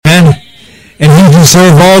And he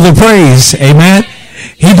deserves all the praise. Amen.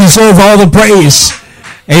 He deserves all the praise.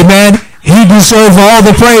 Amen. He deserves all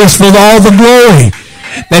the praise for all the glory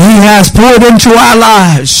that he has poured into our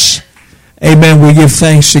lives. Amen. We give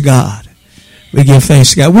thanks to God. We give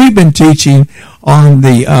thanks to God. We've been teaching on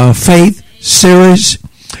the faith series,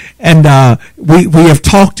 and we have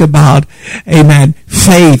talked about, amen,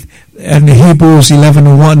 faith in Hebrews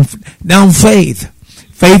 11:1. Now faith.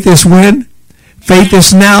 Faith is when? Faith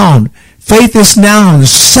is noun. Faith is noun,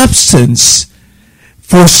 substance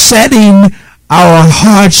for setting our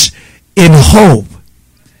hearts in hope.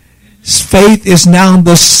 Faith is now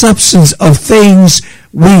the substance of things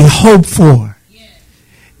we hope for.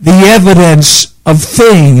 The evidence of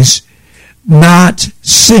things not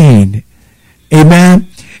seen. Amen.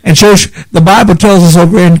 And church, the Bible tells us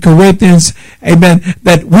over in Corinthians, amen,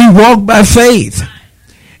 that we walk by faith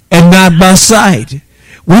and not by sight.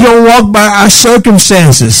 We don't walk by our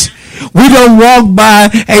circumstances. We don't walk by,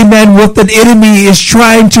 amen, what the enemy is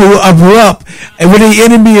trying to erupt and what the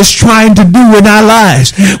enemy is trying to do in our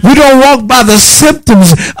lives. We don't walk by the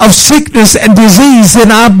symptoms of sickness and disease in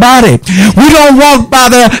our body. We don't walk by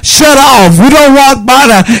the shut off. We don't walk by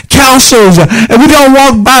the counselors. And we don't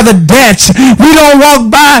walk by the debts. We don't walk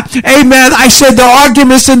by, amen, I said the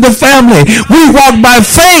arguments in the family. We walk by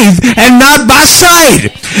faith and not by sight.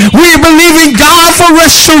 We believe in God for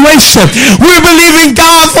restoration. We believe in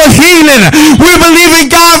God for healing. We believe in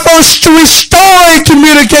God for restoring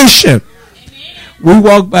communication. We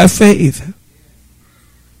walk by faith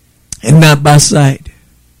and not by sight.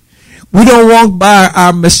 We don't walk by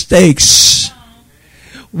our mistakes.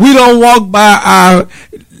 We don't walk by our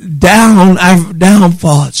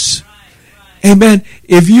downfalls. Amen.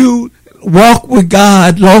 If you walk with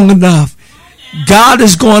God long enough, God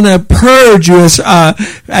is going to purge you, as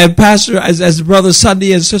Pastor, as Brother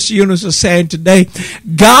Sunday and Sister Eunice are saying today.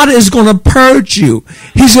 God is going to purge you.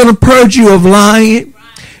 He's going to purge you of lying.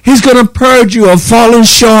 He's going to purge you of falling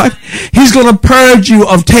short. He's going to purge you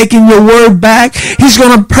of taking your word back. He's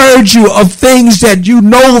going to purge you of things that you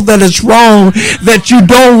know that it's wrong, that you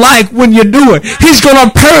don't like when you do it. He's going to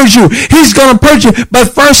purge you. He's going to purge you.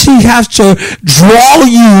 But first he has to draw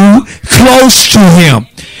you close to him.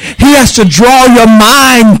 He has to draw your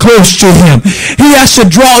mind close to him. He has to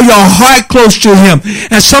draw your heart close to him.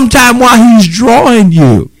 And sometime while he's drawing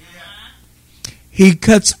you, he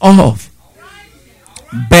cuts off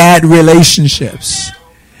bad relationships.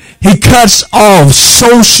 He cuts off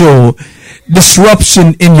social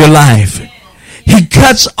disruption in your life. He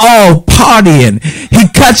cuts off partying. He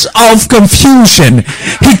cuts off confusion.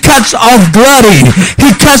 He cuts off glutting.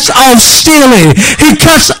 He cuts off stealing. He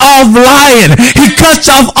cuts off lying. He cuts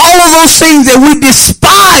off all of those things that we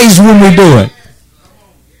despise when we do it.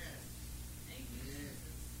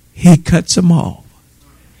 He cuts them off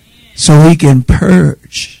so he can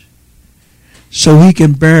purge. So he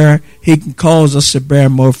can cause us to bear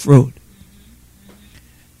more fruit.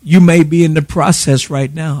 You may be in the process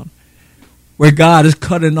right now where God is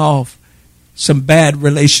cutting off some bad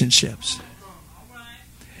relationships.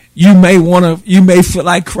 You may feel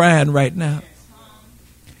like crying right now.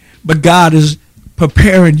 But God is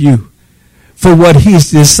preparing you for what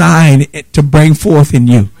he's designed to bring forth in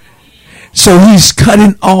you. So he's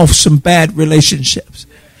cutting off some bad relationships.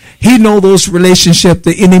 He knows those relationships,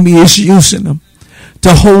 the enemy is using them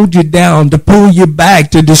to hold you down, to pull you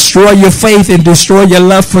back, to destroy your faith and destroy your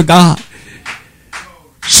love for God.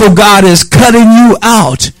 So God is cutting you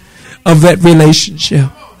out of that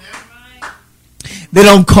relationship. They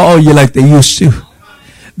don't call you like they used to.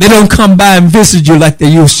 They don't come by and visit you like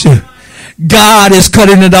they used to. God is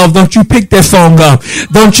cutting it off. Don't you pick their phone up.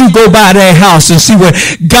 Don't you go by their house and see where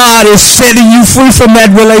God is setting you free from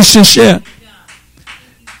that relationship.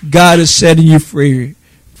 God is setting you free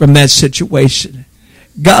from that situation.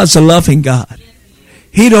 God's a loving God.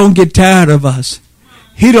 He don't get tired of us.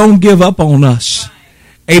 He don't give up on us.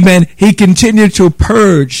 Amen. He continued to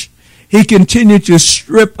purge. He continued to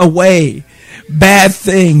strip away bad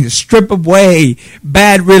things, strip away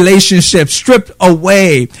bad relationships, strip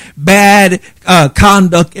away bad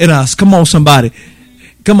conduct in us. Come on, somebody.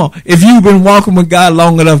 Come on. If you've been walking with God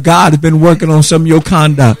long enough, God has been working on some of your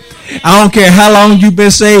conduct. I don't care how long you've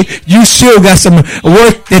been saved, you still got some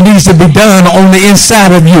work that needs to be done on the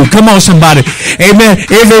inside of you. Come on, somebody. Amen.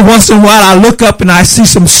 Every once in a while, I look up and I see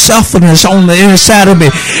some selfishness on the inside of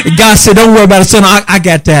me. God said, don't worry about it, son. I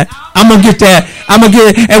got that. I'm going to get that. I'm going to get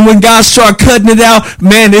it. And when God started cutting it out,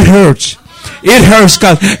 man, it hurts. It hurts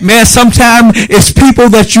because, man, sometimes it's people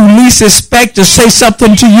that you least expect to say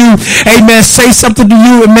something to you. Amen. Say something to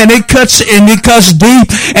you, and man, it cuts deep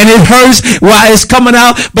and it hurts while it's coming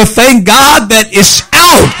out. But thank God that it's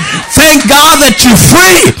out. Thank God that you're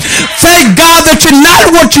free. Thank God that you're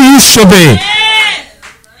not what you used to be.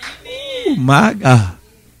 Oh, my God.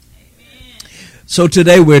 So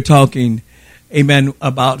today we're talking, amen,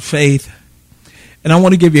 about faith. And I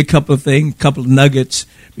want to give you a couple of things, a couple of nuggets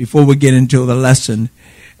before we get into the lesson.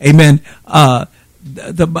 Amen. The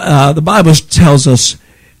Bible tells us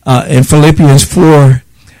in Philippians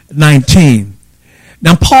 4:19.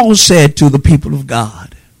 Now, Paul said to the people of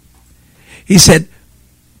God, he said,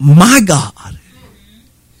 my God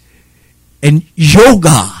and your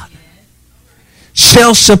God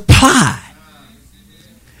shall supply.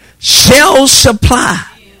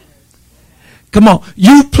 Come on,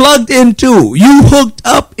 you plugged into, you hooked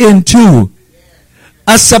up into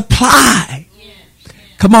a supply.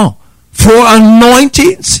 Come on, for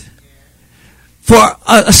anointings, for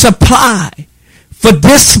a supply, for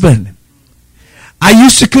discipline. I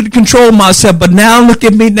used to couldn't control myself, but now look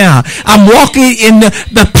at me now. I'm walking in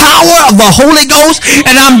the power of the Holy Ghost,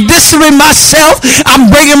 and I'm disciplining myself.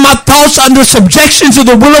 I'm bringing my thoughts under subjection to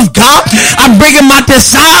the will of God. I'm bringing my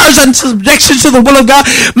desires under subjection to the will of God.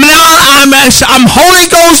 Now I'm Holy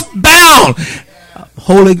Ghost bound,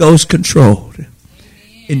 Holy Ghost controlled.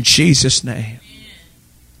 In Jesus' name.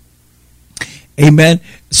 Amen.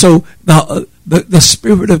 So the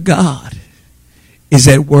Spirit of God is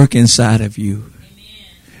at work inside of you.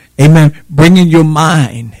 Amen. Bringing your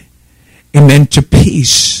mind, amen, to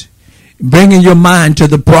peace. Bringing your mind to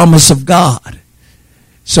the promise of God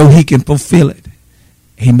so he can fulfill it.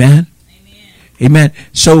 Amen. Amen.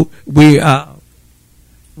 So we have,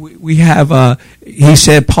 he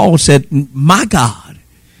said, Paul said, my God,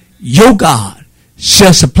 your God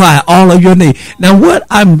shall supply all of your need. Now what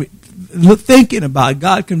I'm thinking about,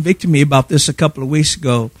 God convicted me about this a couple of weeks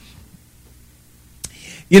ago.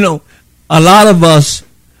 You know, a lot of us,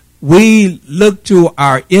 we look to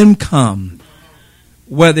our income,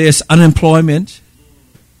 whether it's unemployment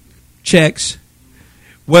checks,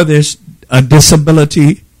 whether it's a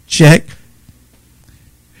disability check,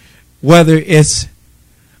 whether it's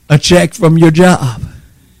a check from your job.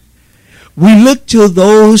 We look to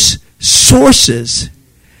those sources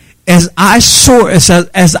as our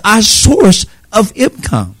source of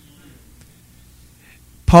income.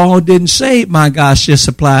 Paul didn't say, my God shall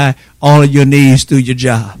supply all of your needs through your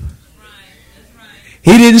job.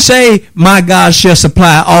 He didn't say, my God shall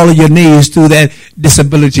supply all of your needs through that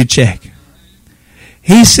disability check.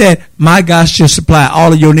 He said, my God shall supply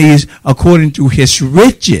all of your needs according to his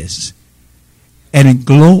riches and in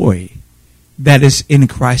glory that is in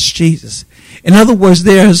Christ Jesus. In other words,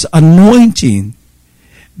 there's anointing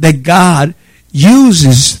that God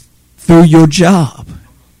uses through your job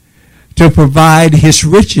to provide his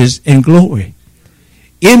riches and glory.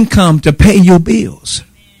 Income to pay your bills.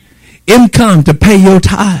 Income to pay your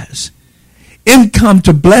tithes. Income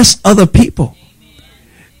to bless other people.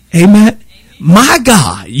 Amen. My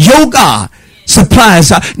God, your God supplies.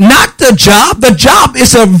 Not the job. The job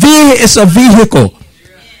is a vehicle.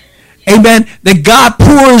 Amen. That God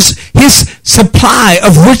pours his supply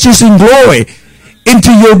of riches and glory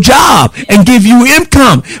into your job and give you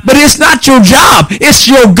income. But it's not your job. It's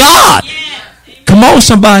your God. Come on,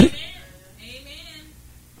 somebody.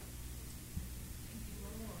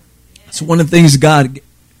 It's one of the things God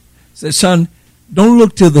said, son, don't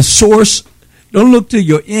look to the source. Don't look to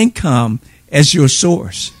your income as your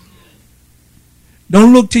source.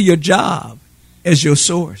 Don't look to your job as your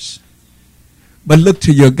source. But look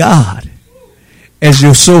to your God as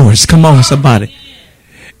your source. Come on, somebody.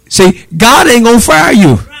 See, God ain't going to fire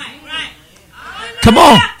you. Come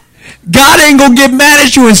on. God ain't going to get mad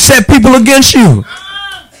at you and set people against you.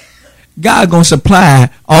 God going to supply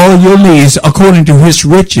all your needs according to his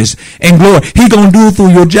riches and glory. He going to do it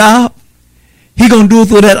through your job. He going to do it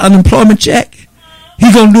through that unemployment check.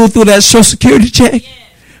 He going to do it through that Social Security check.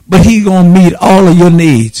 But he going to meet all of your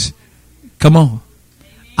needs. Come on.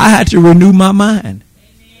 I had to renew my mind.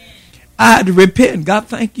 I had to repent. God,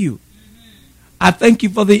 thank you. I thank you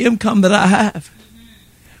for the income that I have.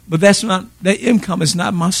 But that income is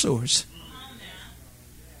not my source.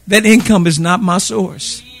 That income is not my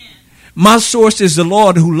source. My source is the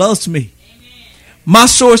Lord who loves me. My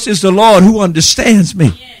source is the Lord who understands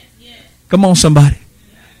me. Come on, somebody.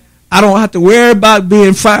 I don't have to worry about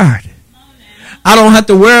being fired. I don't have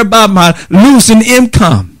to worry about my losing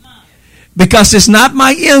income. Because it's not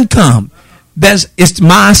my income. It's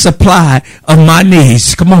my supply of my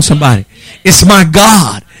needs. Come on, somebody. It's my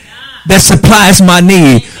God that supplies my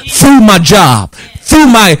need through my job, through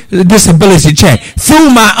my disability check, through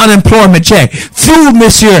my unemployment check, through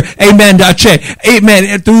Monsieur, amen, check,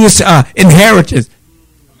 amen, through this inheritance.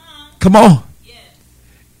 Come on.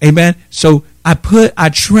 Amen. So I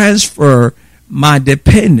transfer my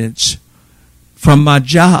dependence from my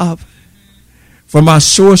job, from my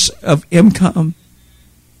source of income,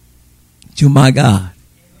 to my God,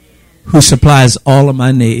 who supplies all of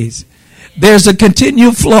my needs. There's a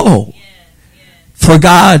continual flow for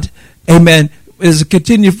God. Amen. There's a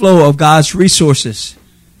continual flow of God's resources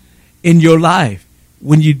in your life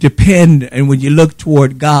when you depend and when you look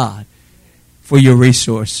toward God for your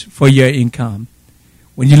resource, for your income.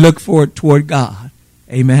 When you look toward God.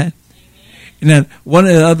 Amen. And then one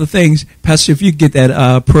of the other things, Pastor, if you get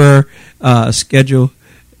that prayer schedule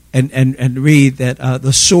and read that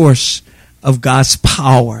the source of God's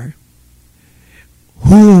power,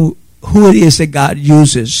 who it is that God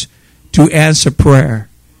uses to answer prayer,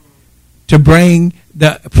 to bring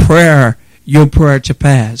your prayer to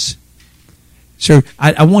pass. So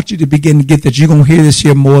I want you to begin to get that. You're going to hear this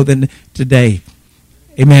here more than today.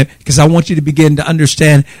 Amen. Because I want you to begin to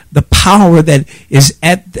understand the power that is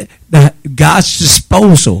at God's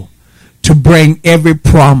disposal to bring every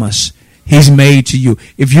promise He's made to you.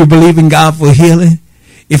 If you believe in God for healing,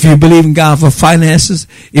 if you believe in God for finances,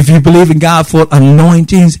 if you believe in God for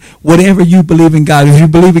anointings, whatever you believe in God, if you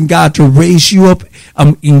believe in God to raise you up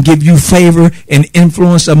and give you favor and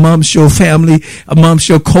influence amongst your family, amongst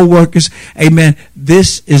your co-workers, amen,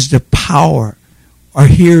 this is the power, or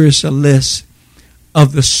here is a list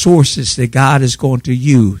of the sources that God is going to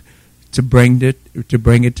use to bring it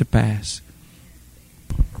to pass.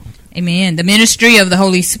 Amen. The ministry of the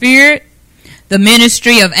Holy Spirit, the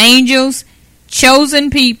ministry of angels, chosen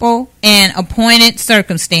people, and appointed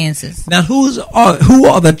circumstances. Now, who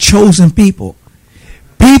are the chosen people?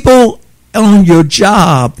 People on your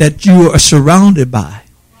job that you are surrounded by.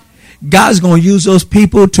 God's going to use those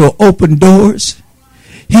people to open doors.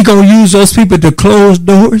 He's going to use those people to close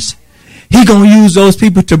doors. He's going to use those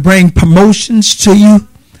people to bring promotions to you.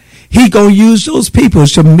 He's going to use those people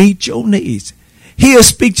to meet your needs. He'll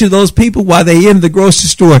speak to those people while they're in the grocery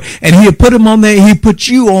store, and he'll put them on there. He'll put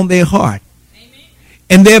you on their heart.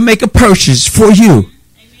 And they'll make a purchase for you.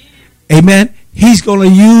 Amen. Amen. He's going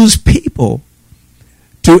to use people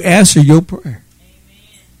to answer your prayer.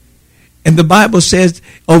 Amen. And the Bible says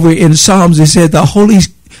over in Psalms, it said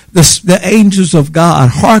the angels of God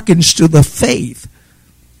hearkens to the faith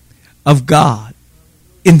of God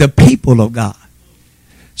in the people of God.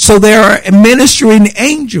 So there are ministering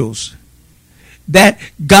angels that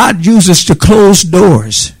God uses to close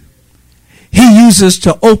doors. He uses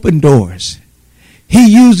to open doors. He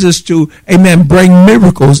uses to, amen, bring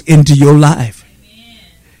miracles into your life. Amen.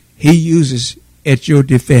 He uses at your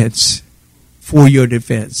defense, for your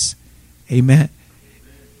defense. Amen.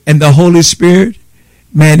 And the Holy Spirit,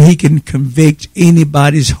 man, He can convict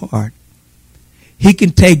anybody's heart. He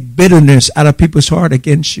can take bitterness out of people's heart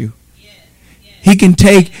against you. Yes. Yes. He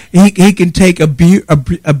can take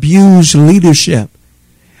abused leadership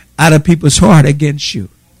out of people's heart against you.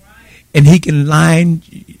 Right. And He can line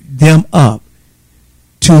them up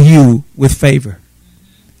to you with favor.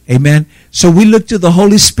 Amen. So we look to the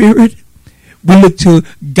Holy Spirit. We look to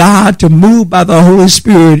God to move by the Holy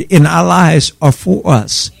Spirit in our lives or for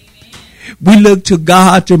us. Amen. We look to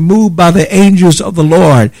God to move by the angels of the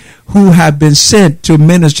Lord who have been sent to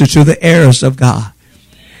minister to the heirs of God.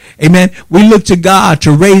 Amen. We look to God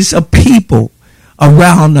to raise a people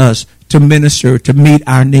around us to minister, to meet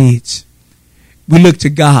our needs. We look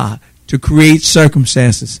to God to create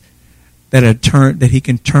circumstances that He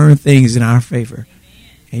can turn things in our favor.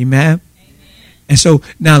 Amen. Amen. And so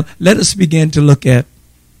now let us begin to look at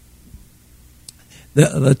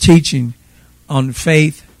the teaching on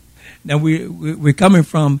faith. Now we're coming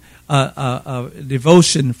from a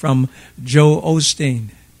devotion from Joel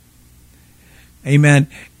Osteen. Amen.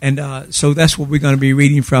 And so that's what we're going to be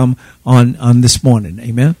reading from on this morning.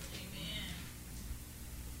 Amen.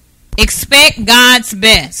 Expect God's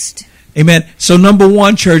best. Amen. So number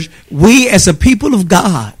one, church, we as a people of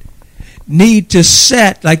God need to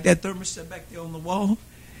set, like that thermostat back there on the wall.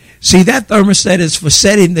 See, that thermostat is for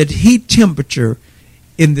setting the heat temperature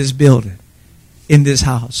in this building, in this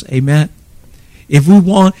house. Amen. If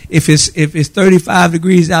it's 35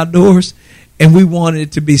 degrees outdoors and we want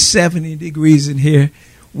it to be 70 degrees in here,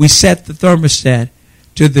 we set the thermostat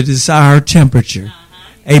to the desired temperature.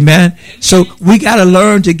 Amen. So we got to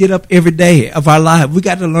learn to get up every day of our life. We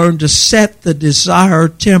got to learn to set the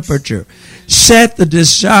desired temperature. Set the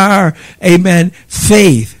desired, amen,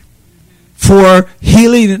 faith for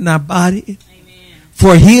healing in our body,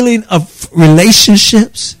 for healing of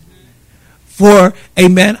relationships, for,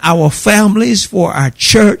 amen, our families, for our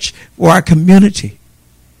church, for our community.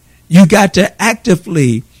 You got to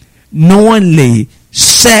actively, knowingly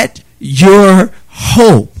set your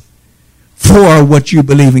hope for what you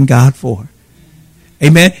believe in God for.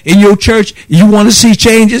 Amen. In your church, you want to see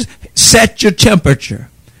changes? Set your temperature.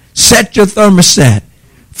 Set your thermostat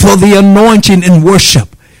for the anointing in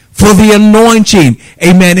worship. For the anointing,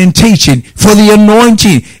 amen, in teaching. For the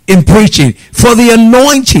anointing in preaching. For the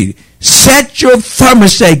anointing. Set your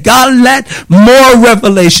thermostat. God, let more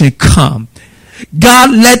revelation come. God,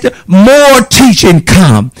 let more teaching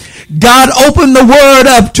come. God, open the word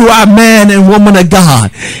up to our man and woman of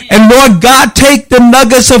God. And Lord God, take the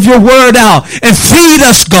nuggets of your word out and feed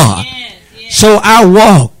us, God. So our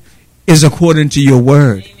walk is according to your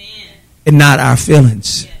word and not our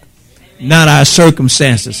feelings, not our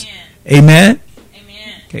circumstances. Amen?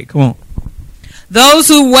 Okay, come on. Those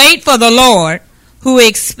who wait for the Lord, who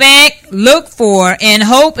expect, look for, and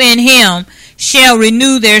hope in him, shall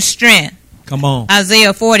renew their strength. Come on.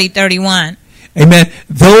 Isaiah 40:31. Amen.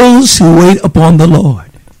 Those who wait upon the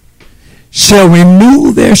Lord shall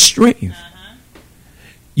renew their strength.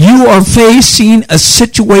 You are facing a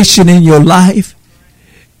situation in your life.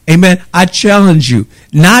 Amen. I challenge you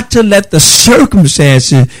not to let the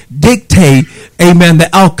circumstances dictate, amen, the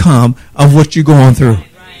outcome of what you're going through.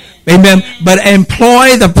 Amen. But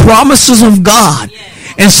employ the promises of God.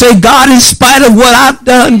 And say, God, in spite of what I've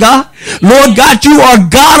done, God, Lord God, you are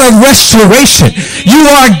God of restoration. You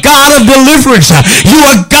are God of deliverance. You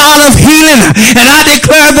are God of healing. And I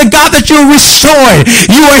declare, the God, that you're restoring.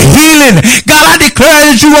 You are healing. God, I declare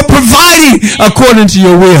that you are providing according to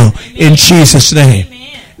your will. In Jesus' name.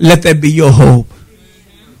 Let that be your hope.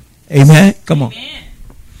 Amen. Come on.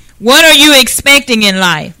 What are you expecting in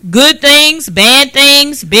life? Good things, bad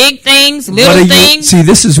things, big things, little things? See,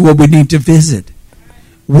 this is what we need to visit.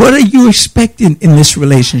 What are you expecting in this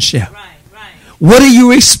relationship? What are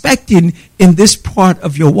you expecting in this part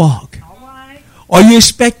of your walk? Are you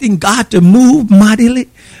expecting God to move mightily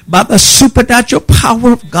by the supernatural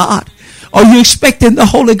power of God? Are you expecting the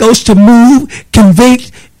Holy Ghost to move,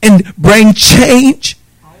 convict, and bring change?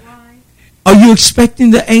 Are you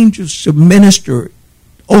expecting the angels to minister,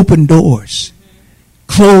 open doors,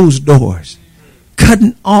 close doors,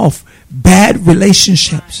 cutting off bad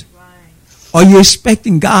relationships? Are you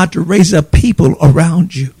expecting God to raise up people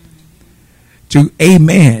around you to,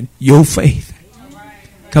 amen, your faith?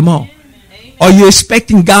 Come on. Are you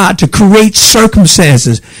expecting God to create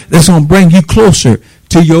circumstances that's going to bring you closer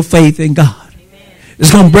to your faith in God?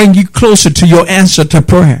 It's going to bring you closer to your answer to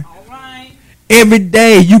prayer. Every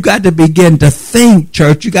day you got to begin to think,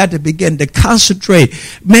 church. You got to begin to concentrate.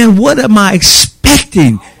 Man, what am I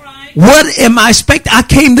expecting? What am I expecting? I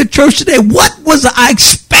came to church today. What was I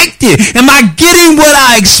expecting? Am I getting what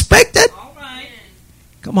I expected?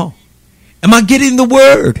 Come on. Am I getting the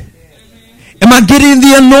word? Am I getting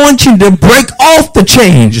the anointing to break off the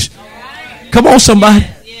chains? Come on, somebody.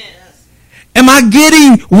 Am I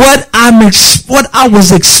getting what I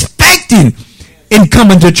was expecting in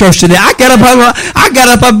coming to church today? I got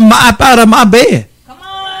up out of my bed.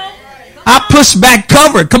 I pushed back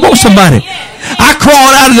covered. Come on, somebody. I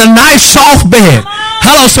crawled out of the nice soft bed.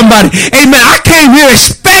 Hello, somebody. Amen. I came here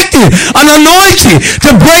expecting an anointing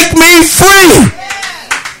to break me free.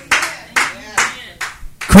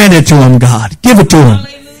 Grant it to him, God. Give it to him.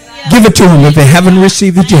 Give it to him if they haven't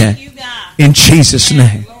received it yet. In Jesus'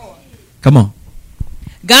 name. Come on.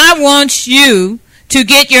 God wants you to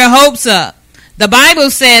get your hopes up. The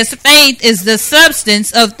Bible says faith is the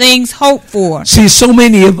substance of things hoped for. See, so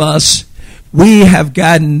many of us,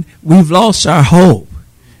 we've lost our hope.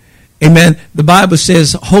 Amen. The Bible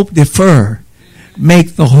says hope defer,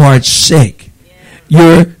 make the heart sick.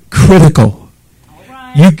 You're critical.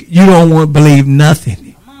 You don't want to believe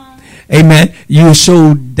nothing. Amen. You're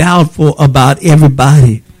so doubtful about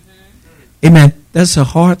everybody. Amen. That's a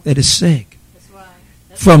heart that is sick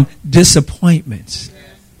from disappointments.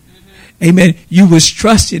 Amen. You was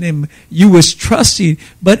trusting him. You was trusting,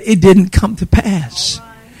 but it didn't come to pass.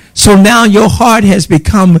 So now your heart has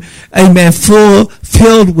become, amen,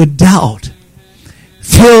 filled with doubt,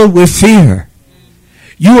 filled with fear.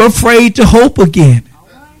 You're afraid to hope again.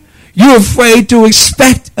 You're afraid to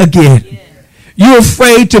expect again. You're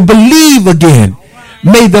afraid to believe again.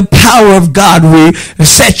 May the power of God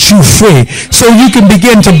set you free so you can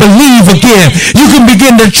begin to believe again. You can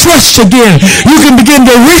begin to trust again. You can begin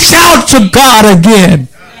to reach out to God again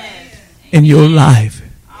in your life.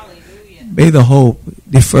 May the hope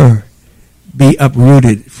defer be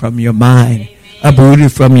uprooted from your mind,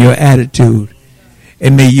 uprooted from your attitude.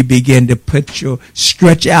 And may you begin to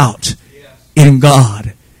stretch out in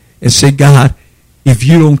God and say, God, if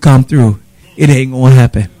you don't come through, it ain't going to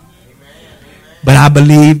happen. But I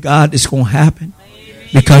believe, God, it's going to happen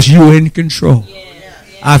because you're in control.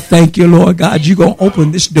 I thank you, Lord God, you're going to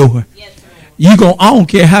open this door. I don't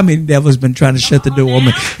care how many devils been trying to shut the door on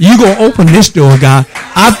me. You're going to open this door, God.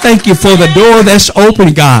 I thank you for the door that's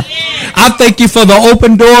open, God. I thank you for the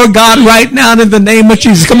open door, God, right now in the name of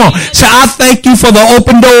Jesus. Come on. Say, I thank you for the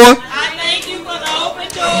open door. I thank you for the open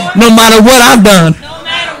door. No matter what I've done. No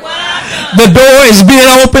matter what I've done. The door is being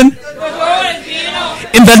open. The door is being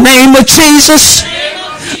open. In the name of Jesus.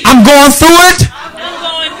 I'm going through it.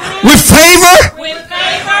 With favor.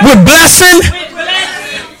 With blessing.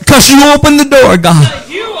 Because you opened the door, God.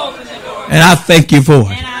 And I thank you for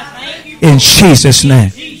it. In Jesus'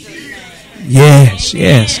 name. Yes,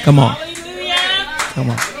 yes. Come on. Come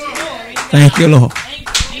on. Thank you, Lord.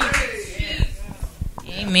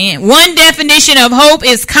 Amen. One definition of hope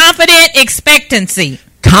is confident expectancy.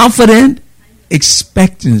 Confident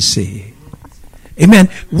expectancy. Amen.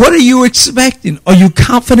 What are you expecting? Are you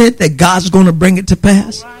confident that God's going to bring it to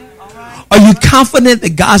pass? Are you confident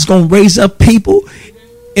that God's going to raise up people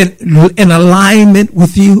in alignment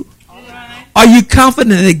with you? Are you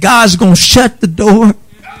confident that God's going to shut the door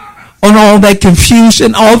on all that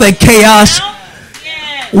confusion, all that chaos?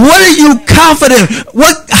 What are you confident?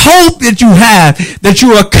 What hope that you have that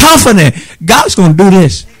you are confident God's going to do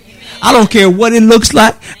this? I don't care what it looks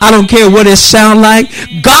like. I don't care what it sounds like.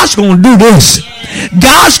 God's going to do this.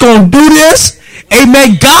 God's going to do this.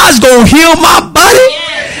 Amen. God's going to heal my body.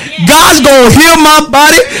 God's going to heal my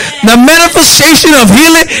body. The manifestation of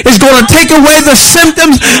healing is going to take away the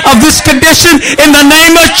symptoms of this condition in the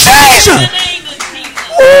name of Jesus.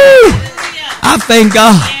 Woo. I thank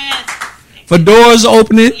God for doors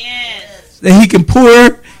opening that he can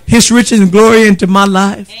pour his riches and glory into my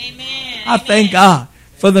life. I thank God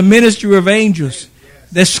for the ministry of angels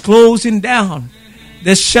that's closing down,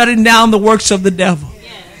 that's shutting down the works of the devil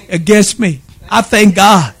against me. I thank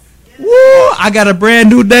God. Woo, I got a brand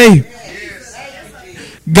new day.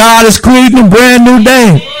 God is creating a brand new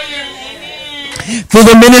day. For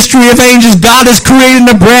the ministry of angels, God is creating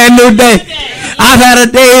a brand new day. I've had a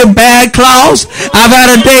day of bad clouds. I've had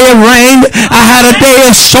a day of rain. I had a day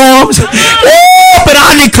of storms. Woo, but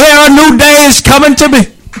I declare a new day is coming to me.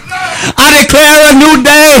 I declare a new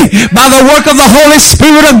day by the work of the Holy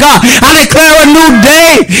Spirit of God. I declare a new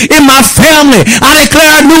day in my family. I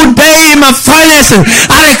declare a new day in my finances.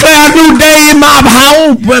 I declare a new day in my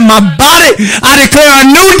home, in my body. I declare a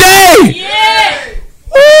new day.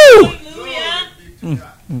 Woo.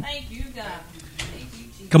 Thank you, God. Thank you,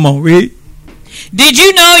 Jesus. Come on, read. Did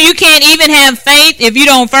you know you can't even have faith if you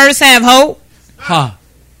don't first have hope?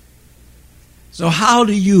 So how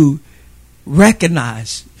do you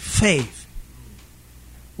recognize faith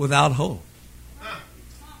without hope?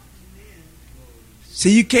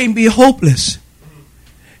 See, you can't be hopeless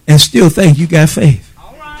and still think you got faith.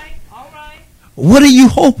 All right. What are you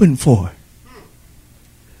hoping for?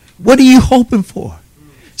 What are you hoping for?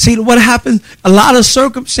 See, what happens, a lot of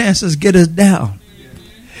circumstances get us down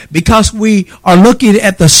because we are looking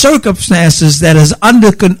at the circumstances that is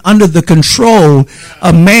under the control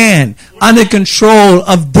of man, under control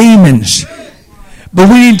of demons. But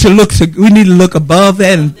we need to look above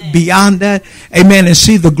that and beyond that. Amen. And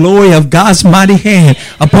see the glory of God's mighty hand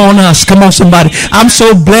upon us. Come on, somebody. I'm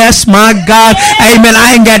so blessed, my God. Amen.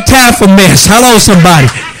 I ain't got time for mess. Hello, somebody.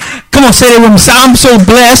 Come on, say that with me. I'm so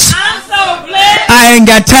blessed. I ain't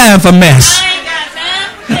got time for mess.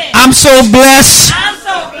 I'm so blessed.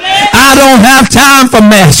 I don't have time for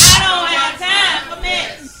mess.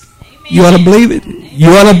 You ought to believe it.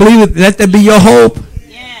 You ought to believe it. Let that be your hope.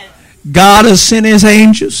 God has sent his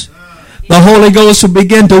angels. The Holy Ghost will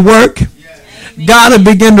begin to work. God will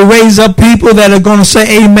begin to raise up people that are going to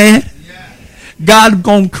say amen. God is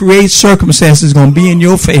going to create circumstances going to be in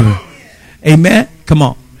your favor. Amen. Come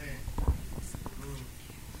on.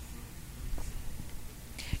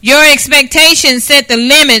 Your expectations set the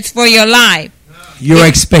limits for your life. Your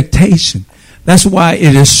expectation. That's why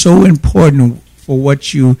it is so important for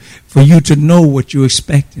you to know what you're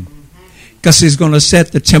expecting. Because it's going to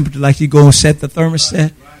set the temperature like you're going to set the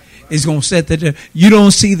thermostat. It's going to set the you don't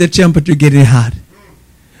see the temperature getting hot,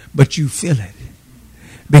 but you feel it.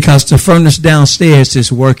 Because the furnace downstairs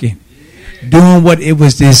is working, doing what it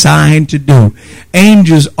was designed to do.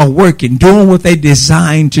 Angels are working, doing what they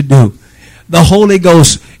designed to do. The Holy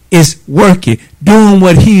Ghost is working, doing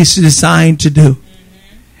what he's designed to do.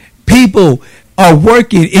 People are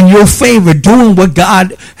working in your favor, doing what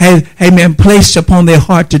God has, amen, placed upon their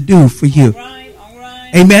heart to do for you. All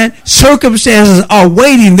right. Amen. Circumstances are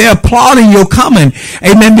waiting. They're applauding your coming.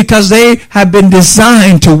 Amen. Because they have been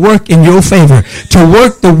designed to work in your favor, to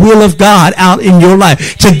work the will of God out in your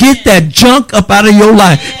life, to get that junk up out of your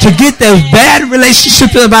life, to get those bad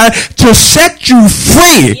relationships about it, to set you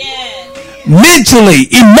free mentally,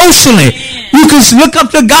 emotionally. You can look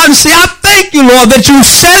up to God and say, I thank you, Lord, that you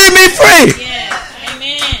set me free.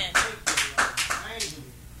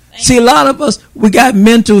 See, a lot of us, we got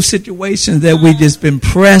mental situations that we just been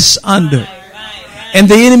pressed under. And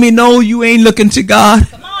the enemy know you ain't looking to God.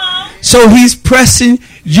 So he's pressing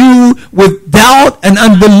you with doubt and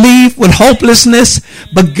unbelief, with hopelessness.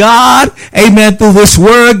 But God, amen, through this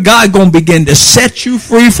word, God going to begin to set you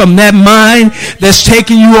free from that mind that's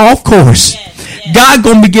taking you off course. God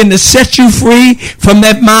going to begin to set you free from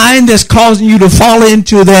that mind that's causing you to fall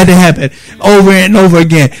into that habit over and over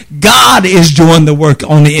again. God is doing the work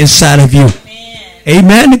on the inside of you.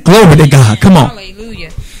 Amen. Glory to God. Come on. Hallelujah.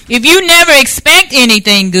 If you never expect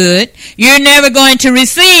anything good, you're never going to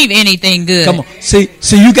receive anything good. Come on. See,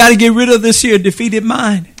 you got to get rid of this here defeated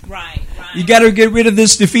mind. Right. You got to get rid of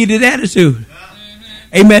this defeated attitude.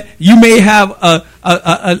 Amen. You may have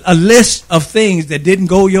a list of things that didn't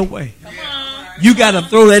go your way. You got to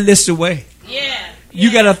throw that list away.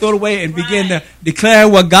 You got to throw it away and begin to declare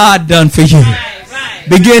what God done for you.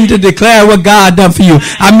 Begin to declare what God done for you.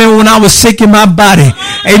 I remember when I was sick in my body.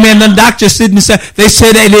 Amen. The doctor said, they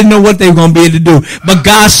said they didn't know what they were going to be able to do. But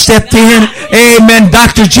God stepped in. Amen.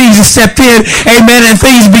 Dr. Jesus stepped in. Amen. And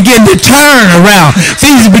things begin to turn around.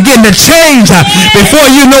 Things begin to change. Before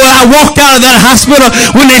you know it, I walked out of that hospital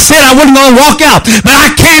when they said I wasn't going to walk out. But I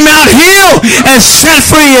came out healed and set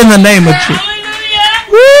free in the name of Jesus.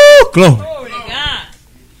 Woo! Glory.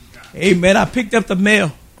 Amen. I picked up the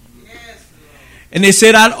mail. And they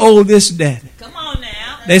said, I owe this debt. Come on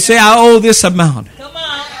now. They say, I owe this amount. Come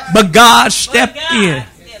on. But God stepped in.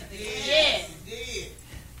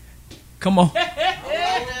 Come on.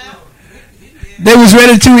 They was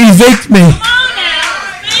ready to evict me.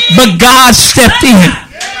 But God stepped in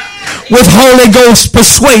with Holy Ghost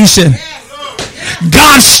persuasion.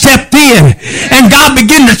 God stepped in and God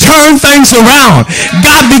began to turn things around.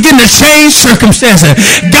 God began to change circumstances.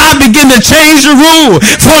 God began to change the rule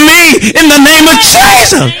for me in the name of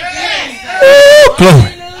Jesus. Ooh,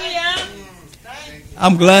 glory.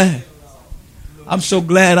 I'm glad. I'm so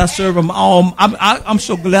glad I serve him. I'm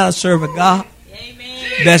so glad I serve a God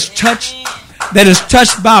that is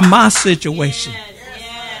touched by my situation.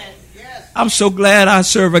 I'm so glad I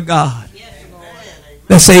serve a God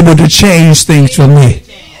that's able to change things for me.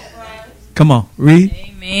 Come on, read.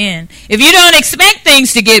 Amen. If you don't expect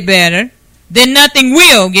things to get better, then nothing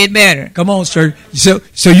will get better. Come on, sir. So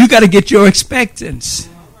you got to get your expectance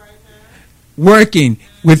working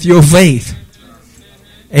with your faith.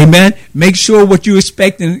 Amen. Make sure what you're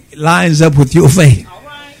expecting lines up with your faith.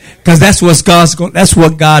 Because that's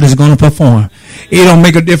what God is going to perform. It don't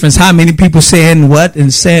make a difference how many people saying what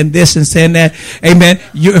and saying this and saying that. Amen.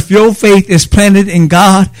 If your faith is planted in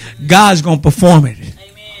God, God's going to perform it. Amen.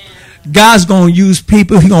 God's going to use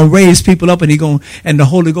people. He's going to raise people up, and the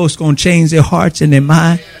Holy Ghost is going to change their hearts and their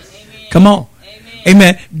mind. Amen. Come on.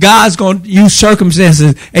 Amen. God's going to use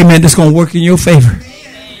circumstances. Amen. That's going to work in your favor.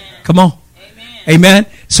 Amen. Come on. Amen.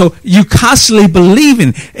 So you constantly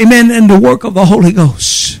believing, amen, in the work of the Holy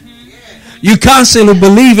Ghost. You constantly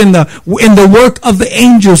believe in the work of the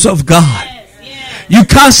angels of God. You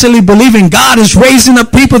constantly believe in God is raising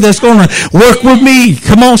up people that's going to work with me.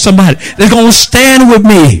 Come on, somebody. They're going to stand with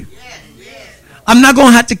me. I'm not going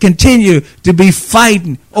to have to continue to be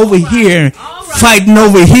fighting over here, fighting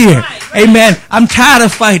over here. Amen. I'm tired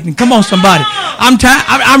of fighting. Come on, somebody.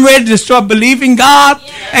 I'm ready to start believing God.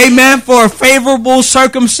 Amen. For favorable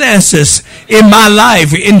circumstances in my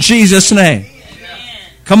life in Jesus' name.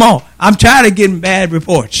 Come on. I'm tired of getting bad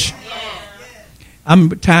reports. I'm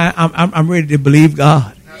ready to believe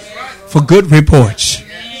God for good reports.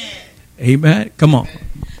 Amen. Come on.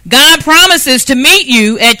 God promises to meet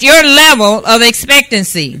you at your level of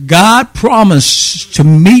expectancy. God promised to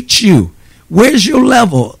meet you. Where's your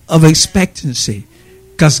level of expectancy?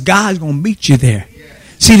 Because God's going to meet you there.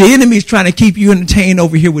 See, the enemy's trying to keep you entertained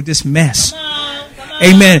over here with this mess.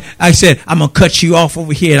 Amen. I said, I'm going to cut you off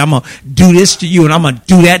over here. And I'm going to do this to you. And I'm going to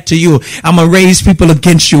do that to you. I'm going to raise people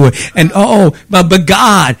against you. And but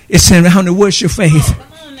God is saying, honey, where's your faith?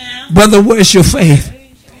 Brother, where's your faith?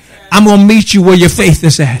 I'm going to meet you where your faith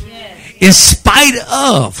is at. In spite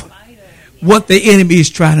of what the enemy is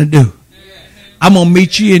trying to do. I'm going to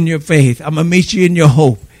meet you in your faith. I'm going to meet you in your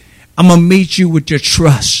hope. I'm going to meet you with your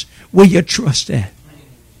trust. Where your trust at?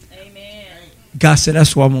 God said,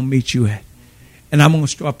 that's where I'm going to meet you at. And I'm going to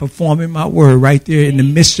start performing my word right there in the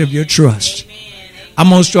midst of your trust. I'm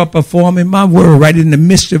going to start performing my word right in the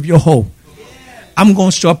midst of your hope. I'm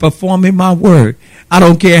going to start performing my word. I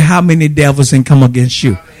don't care how many devils can come against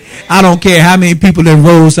you. I don't care how many people that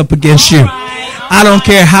rose up against you. I don't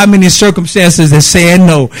care how many circumstances that saying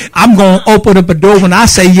no. I'm going to open up a door when I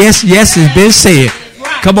say yes, yes has been said.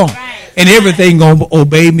 Come on. And everything going to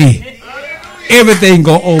obey me. Everything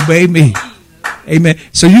going to obey me. Amen.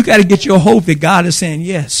 So you got to get your hope that God is saying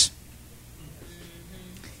yes.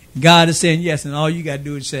 God is saying yes. And all you got to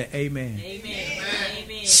do is say amen.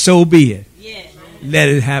 Amen. So be it. Let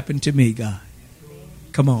it happen to me, God.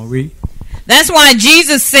 Come on, read. That's why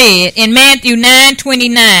Jesus said in Matthew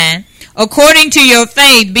 9:29, according to your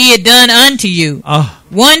faith be it done unto you.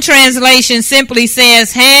 One translation simply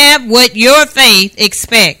says, have what your faith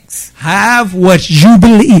expects. Have what you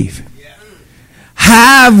believe.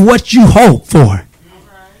 Have what you hope for.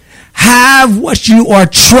 Have what you are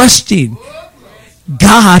trusting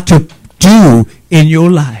God to do in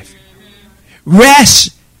your life.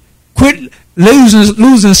 Rest. Quit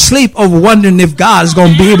losing sleep over wondering if God is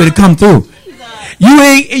going to be able to come through.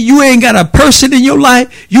 You ain't got a person in your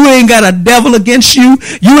life. You ain't got a devil against you.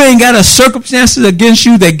 You ain't got a circumstances against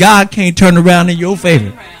you that God can't turn around in your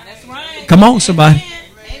favor. Come on, somebody.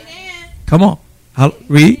 Come on. I'll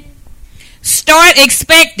read. Start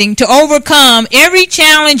expecting to overcome every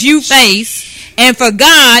challenge you face and for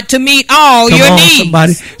God to meet all your needs.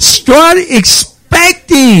 Somebody. Start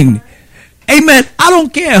expecting. Amen. I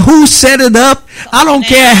don't care who set it up. I don't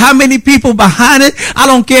care how many people behind it. I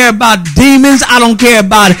don't care about demons. I don't care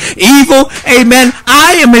about evil. Amen.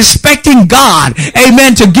 I am expecting God,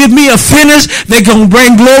 amen, to give me a finish that's going to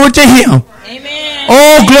bring glory to him. Amen.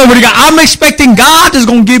 Oh, glory to God. I'm expecting God is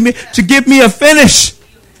going to give me a finish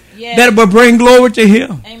that will bring glory to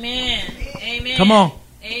him. Amen. Amen. Come on.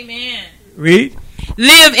 Amen. Read.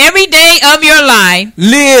 Live every day of your life.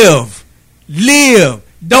 Live.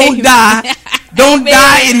 Don't die. Don't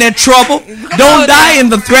die in that trouble. Don't die in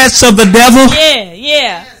the threats of the devil.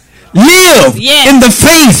 Yeah. Live in the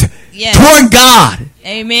faith toward God.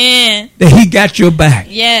 Amen. That he got your back.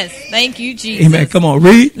 Yes. Thank you, Jesus. Amen. Come on,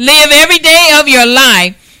 read. Live every day of your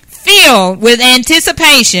life filled with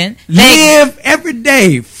anticipation. Live every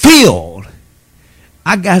day filled.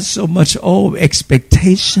 I got so much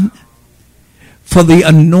expectation for the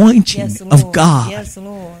anointing of God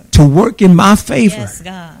to work in my favor. Yes,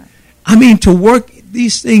 God. I mean, to work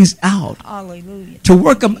these things out. Hallelujah. To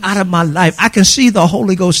work them out of my life. I can see the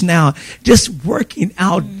Holy Ghost now just working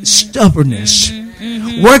out stubbornness,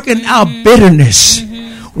 working out bitterness,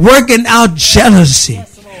 working out jealousy,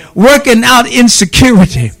 working out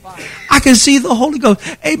insecurity. I can see the Holy Ghost.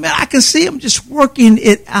 Amen. I can see him just working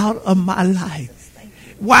it out of my life.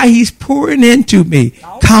 Why he's pouring into me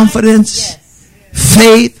confidence,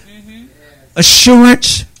 faith,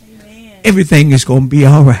 assurance. Everything is going to be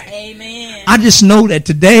all right. Amen. I just know that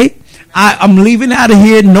today I'm leaving out of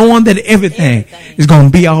here knowing that everything is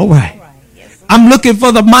going to be all right. I'm looking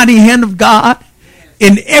for the mighty hand of God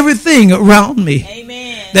in everything around me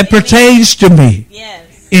that pertains to me.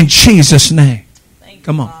 In Jesus' name.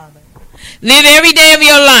 Come on. Live every day of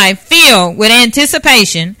your life filled with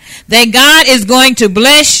anticipation that God is going to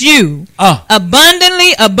bless you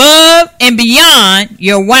abundantly above and beyond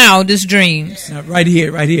your wildest dreams. Now, right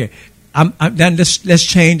here. Let's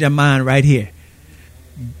change our mind right here.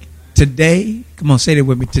 Today, come on, say that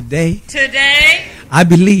with me. Today, I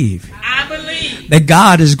believe that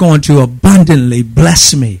God is going to abundantly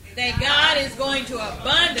bless me. That God is going to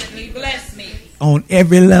abundantly bless me on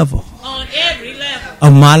every level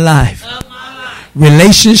of my life.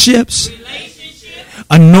 Relationships,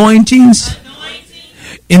 anointings,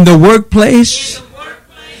 in the workplace,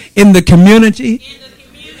 in the community,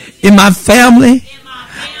 in my family.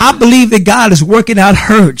 I believe that God is working out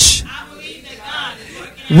hurts,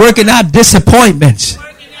 working out disappointments.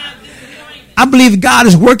 I believe God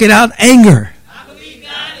is working out anger,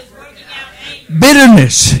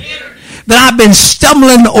 bitterness that I've been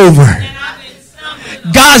stumbling over.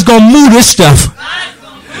 God's going to move this stuff.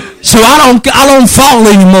 So I don't fall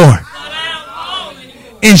anymore.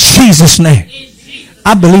 In Jesus' name.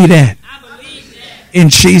 I believe that. In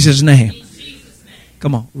Jesus' name.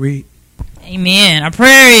 Come on, read. Amen. Our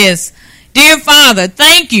prayer is, dear Father,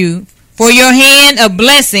 thank you for your hand of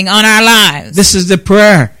blessing on our lives. This is the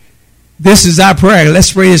prayer. This is our prayer.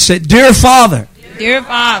 Let's pray and say, dear Father. Dear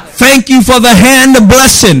Father. Thank you for the hand of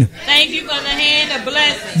blessing. Thank you for the hand of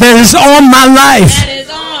blessing. That is on my life. That is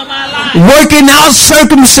on my life. Working out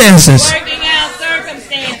circumstances.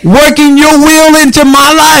 Working your will into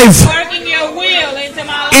my life.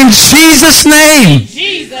 In Jesus' name.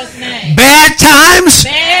 Bad times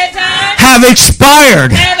have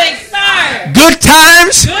expired. Good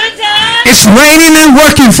times, it's raining and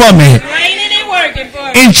working for me.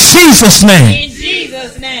 In Jesus' name. In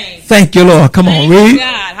Jesus' name. Thank you, Lord. Come on, read.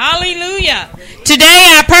 God. Hallelujah. Today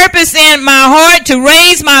I purpose in my heart to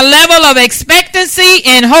raise my level of expectancy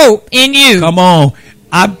and hope in you. Come on.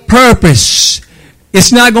 I purpose.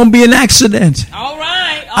 It's not going to be an accident. All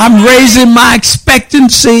right. I'm raising my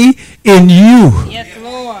expectancy in you. Yes,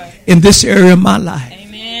 Lord. In this area of my life.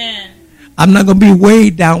 Amen. I'm not going to be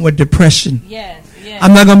weighed down with depression. Yes, yes.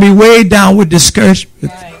 I'm not going to be weighed down with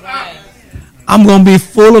discouragement. Right. I'm going to be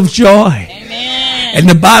full of joy. Amen. And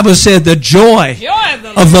the Bible says the joy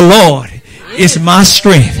of the Lord is my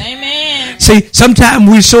strength. Amen. See, sometimes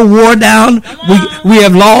we're so worn down, we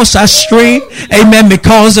have lost our strength, amen,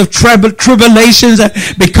 because of tribulations,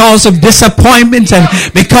 because of disappointments, and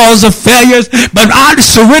because of failures. But I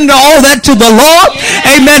surrender all that to the Lord,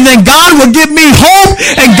 amen, then God will give me hope,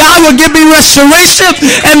 and God will give me restoration,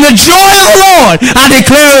 and the joy of the Lord, I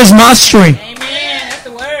declare, is my strength. Amen. That's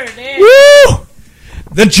the word there. Woo!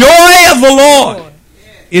 The joy of the Lord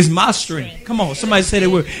is my strength. Come on, somebody say that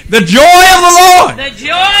word. The joy of the Lord. The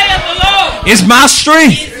joy of the Lord is my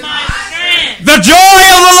strength. is my strength. The joy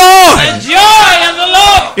of the Lord. The joy of the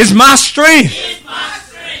Lord is my strength. is my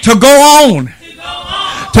strength. To go on.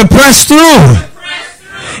 To press through.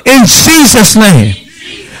 In Jesus' name.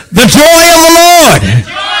 The joy of the Lord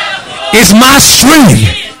is my strength.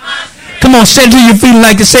 Come on, say it till you feel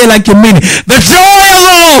like it. Say it like you mean it. The joy of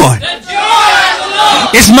the Lord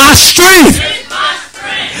is my strength.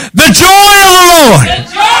 The joy of the Lord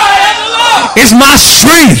is my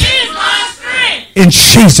strength. In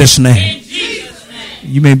Jesus' name.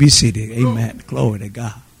 You may be seated. Amen. Glory to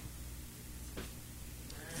God.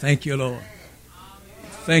 Thank you, Lord.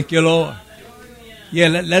 Thank you, Lord. Yeah,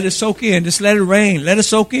 let it soak in. Just let it rain. Let it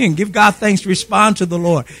soak in. Give God thanks. Respond to the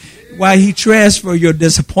Lord while He transfers your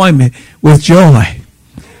disappointment with joy.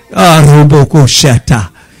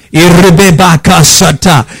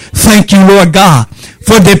 Thank you, Lord God,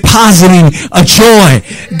 for depositing a joy,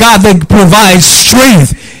 God, that provides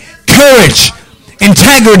strength, courage,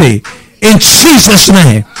 integrity, in Jesus'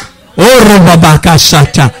 name.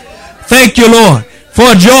 Thank you, Lord,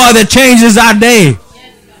 for a joy that changes our day.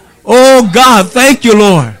 Oh, God, thank you,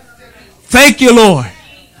 Lord. Thank you, Lord,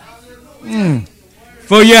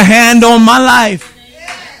 for your hand on my life.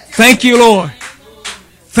 Thank you, Lord.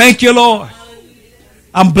 Thank you, Lord.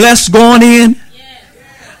 I'm blessed going in.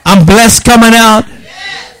 I'm blessed coming out.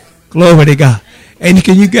 Glory to God. And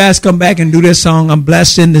can you guys come back and do this song? I'm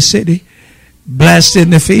blessed in the city, blessed in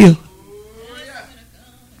the field.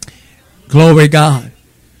 Glory to God.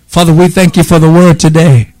 Father, we thank you for the word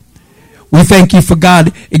today. We thank you for,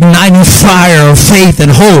 God, igniting fire of faith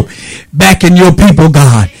and hope back in your people,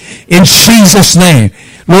 God. In Jesus' name.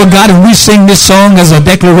 Lord God, and we sing this song as a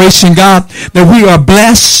declaration, God, that we are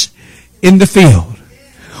blessed in the field.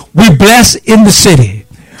 We're blessed in the city.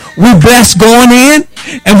 We're blessed going in,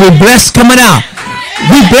 and we're blessed coming out.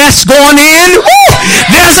 We're blessed going in. Woo!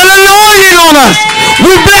 There's an anointing on us.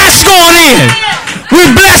 We're blessed going in.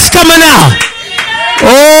 We're blessed coming out.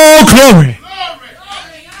 Oh, glory.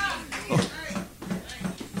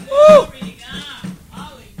 Woo!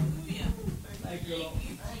 Thank you, Lord.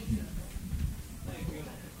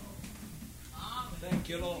 Thank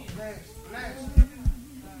you, Lord.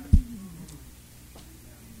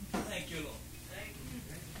 Thank you, Lord.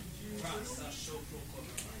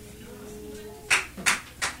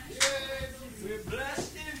 We're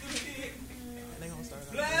blessed in the field.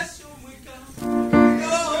 Blessed when we come.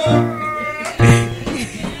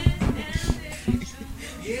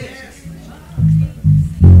 Yes.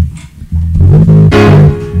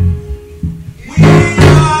 We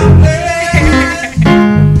are blessed.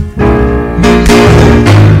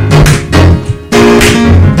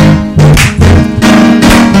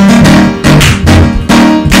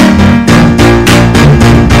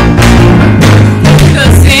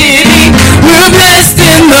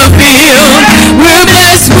 We're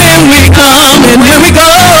blessed when we come and when we go.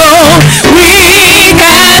 We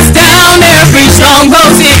cast down every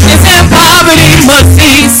stronghold, sickness and poverty must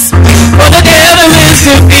cease. For the devil is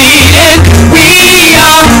defeated. We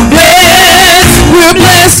are blessed. We're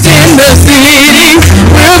blessed in the city.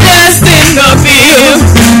 We're blessed in the field.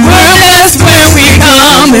 We're blessed when we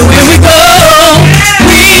come and when we go.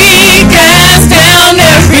 We cast down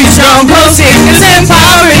every stronghold, sickness and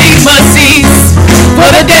poverty must cease. For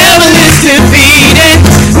the devil is defeated.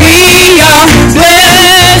 We are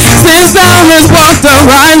blessed. Since thou hast walked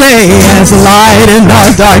uprightly as light in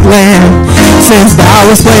our dark land, since thou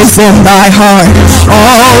hast placed in thy heart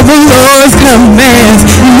all the Lord's commands,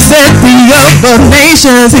 you set thee above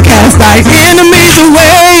nations and cast thy enemies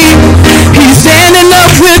away. He's standing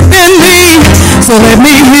up within thee, so let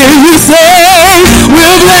me hear you say,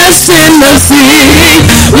 blessed in the city.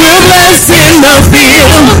 We're blessed in the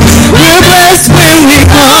field. We're blessed when we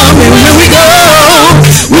come and when we go.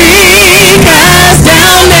 We cast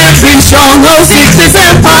down every stronghold. Sickness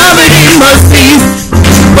and poverty must cease,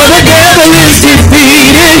 for the devil is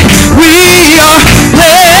defeated. We are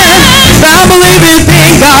blessed. I believe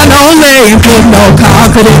in God only, put no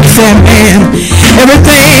confidence in man.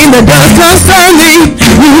 Everything that does concern me,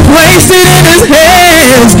 you place it in his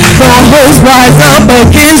hands. The host rise up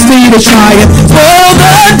against me to triumph for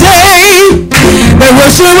the day. They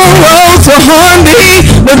worship a road to harm me,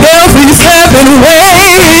 but they'll be 7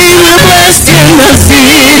 ways. We're blessed in the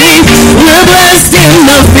city, we're blessed in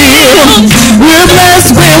the field. We're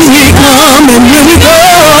blessed when we come and when we go.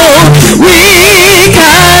 We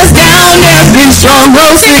cast down every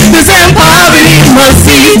stronghold. Sickness and poverty must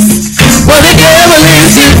cease, for the devil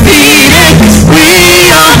is defeated.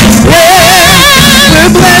 We are blessed.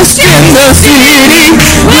 We're blessed in the city.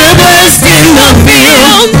 We're blessed in the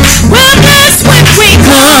field. We're blessed when we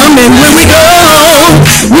come and when we go.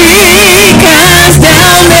 We cast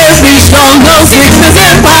down every stronghold. Sickness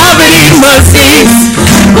and poverty must cease,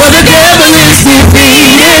 for the devil is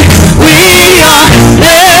defeated. We are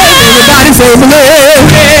blessed. Everybody say blessed,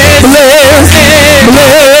 blessed, blessed,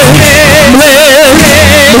 blessed,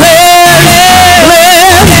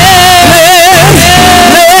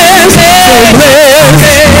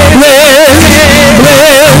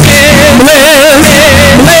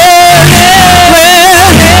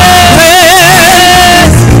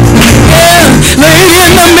 late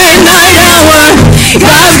in the midnight hour,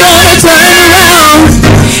 God's gonna turn around.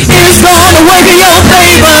 It's gonna work in your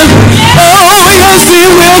favor. Oh, yes, He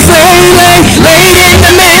will say, late in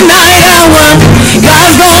the midnight hour,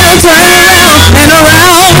 God's gonna turn around and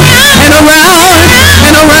around and around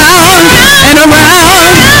and around and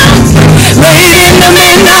around. Late in the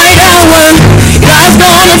midnight hour, God's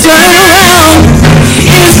gonna turn around.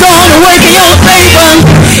 It's gonna work in your favor.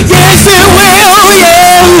 Yes, it will.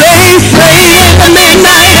 Yeah, late in the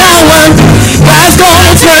midnight hour, God's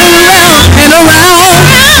gonna turn around and around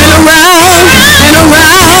and around and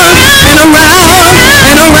around and around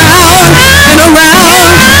and around and around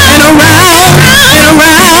and around and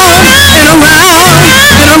around and around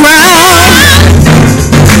and around.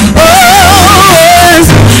 Oh, yes,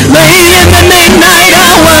 late in the midnight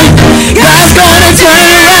hour, God's gonna turn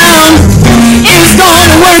around. It's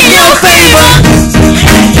gonna work in your favor.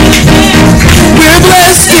 We're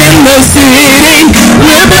blessed in the city.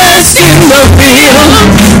 We're blessed in the field.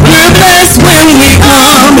 We're blessed when we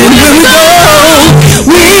come and when we go.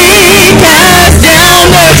 We cast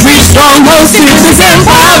down every stronghold. Sickness and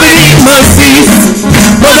poverty must cease,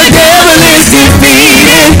 for the devil is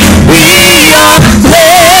defeated. We are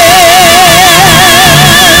blessed.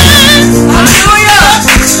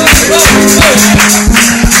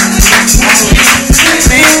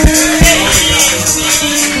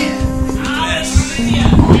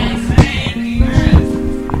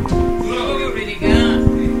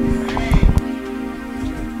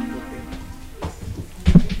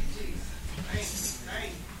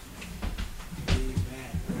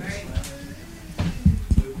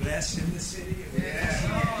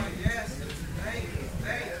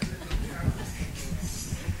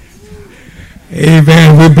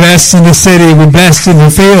 Amen. We're blessed in the city. We're blessed in the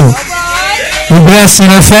field. We're blessed in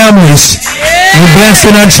our families. We're blessed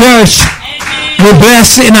in our church. We're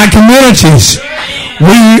blessed in our communities.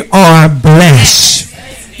 We are blessed.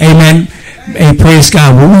 Amen. Hey, praise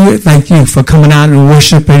God. We thank you for coming out and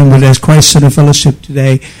worshiping with us, Christ Center Fellowship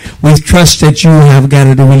today. We trust that you have got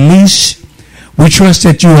a release. We trust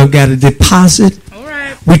that you have got a deposit.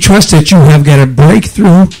 We trust that you have got a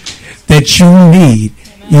breakthrough that you need.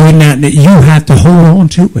 You have to hold on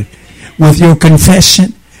to it with your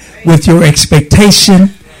confession, with your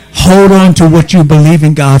expectation. Hold on to what you believe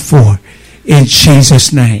in God for, in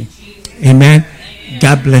Jesus' name. Amen.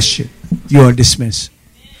 God bless you. You are dismissed.